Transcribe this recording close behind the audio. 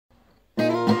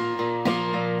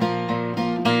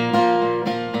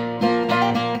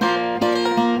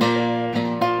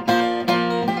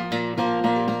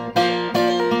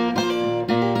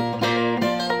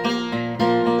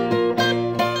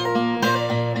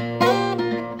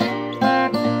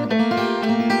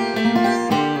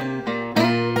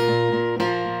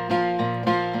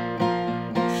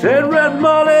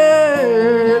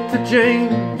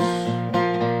James,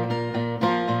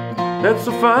 that's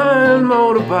a fine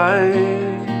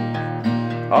motorbike.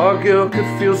 Our girl could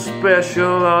feel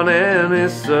special on any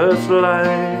such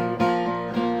light.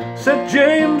 Said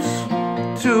James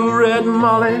to Red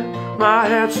Molly, my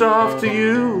hat's off to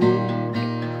you.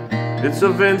 It's a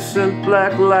Vincent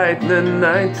Black Lightning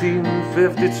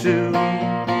 1952.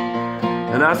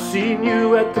 And I've seen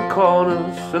you at the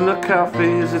corners and the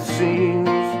cafes, it seems.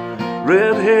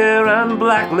 Red hair and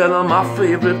black leather, my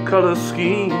favorite color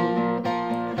scheme.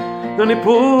 Then he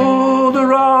pulled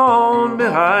her on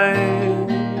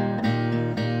behind,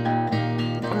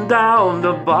 and down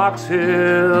the Box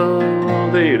Hill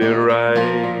they did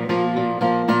ride.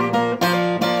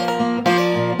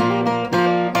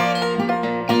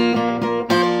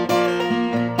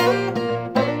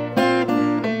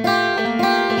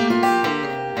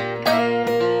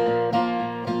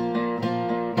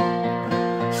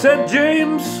 Said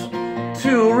James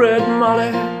to Red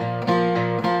Molly,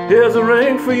 here's a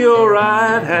ring for your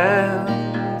right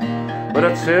hand. But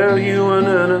I tell you in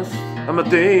earnest, I'm a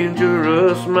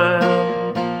dangerous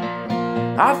man.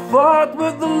 I fought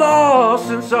with the law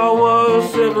since I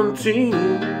was 17.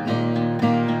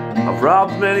 I've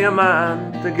robbed many a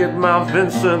man to get my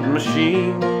Vincent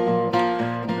machine.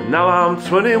 And now I'm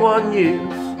 21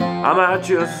 years, I might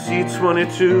just see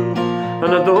 22.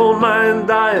 And I don't mind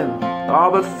dying, all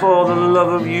but for the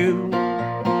love of you.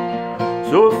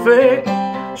 So if fate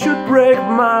should break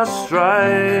my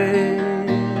stride,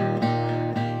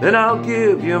 then I'll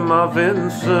give you my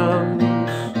Vincent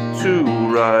to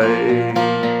ride.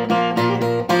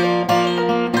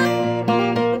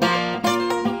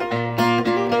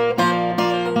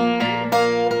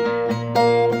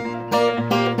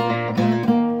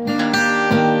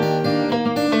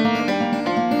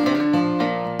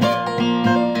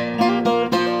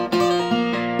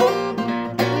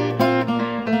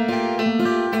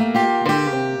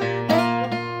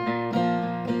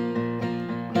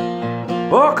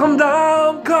 Oh,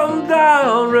 come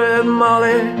down, Red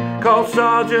Molly, call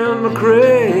Sergeant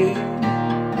McCrae.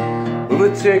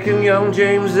 We're taking young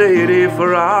James 80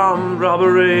 for armed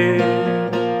robbery.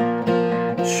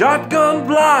 Shotgun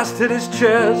blast hit his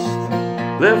chest,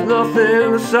 left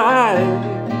nothing inside.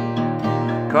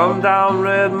 Come down,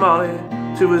 Red Molly,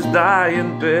 to his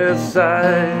dying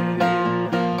bedside.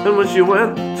 And when she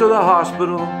went to the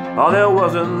hospital, oh, there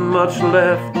wasn't much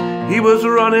left. He was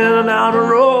running out of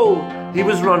road, he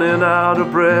was running out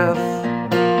of breath.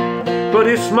 But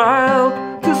he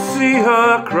smiled to see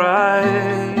her cry.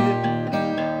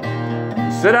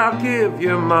 He said, I'll give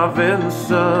you my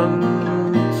Vincent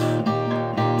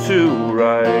to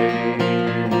ride.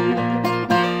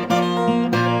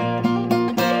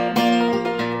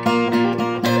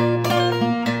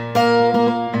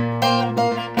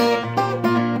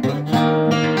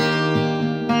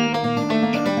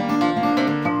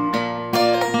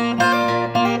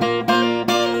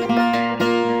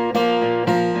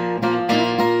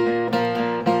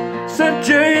 Said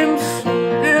James,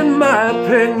 in my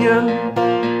opinion,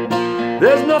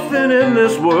 there's nothing in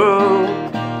this world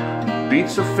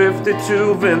beats a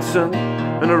 52 Vincent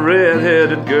and a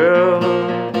red-headed girl.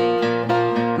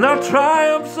 Now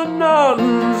triumphs and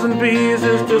Nortons and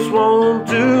Beezes just won't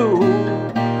do,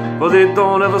 for they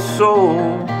don't have a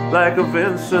soul like a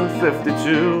Vincent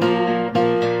 52.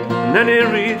 And then he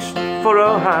reached for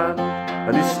her hand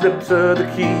and he slipped her the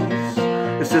keys.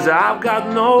 He says, I've got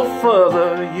no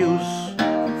further use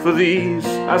for these.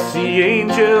 I see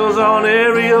angels on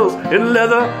aerials in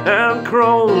leather and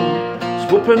chrome,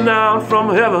 swooping down from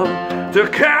heaven to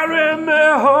carry me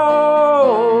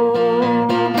home.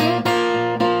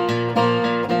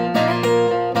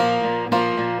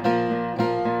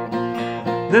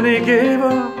 Then he gave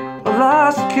her a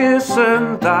last kiss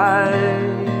and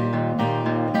died,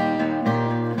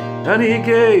 and he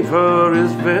gave her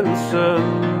his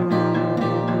Vincent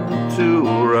to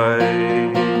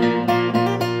ride.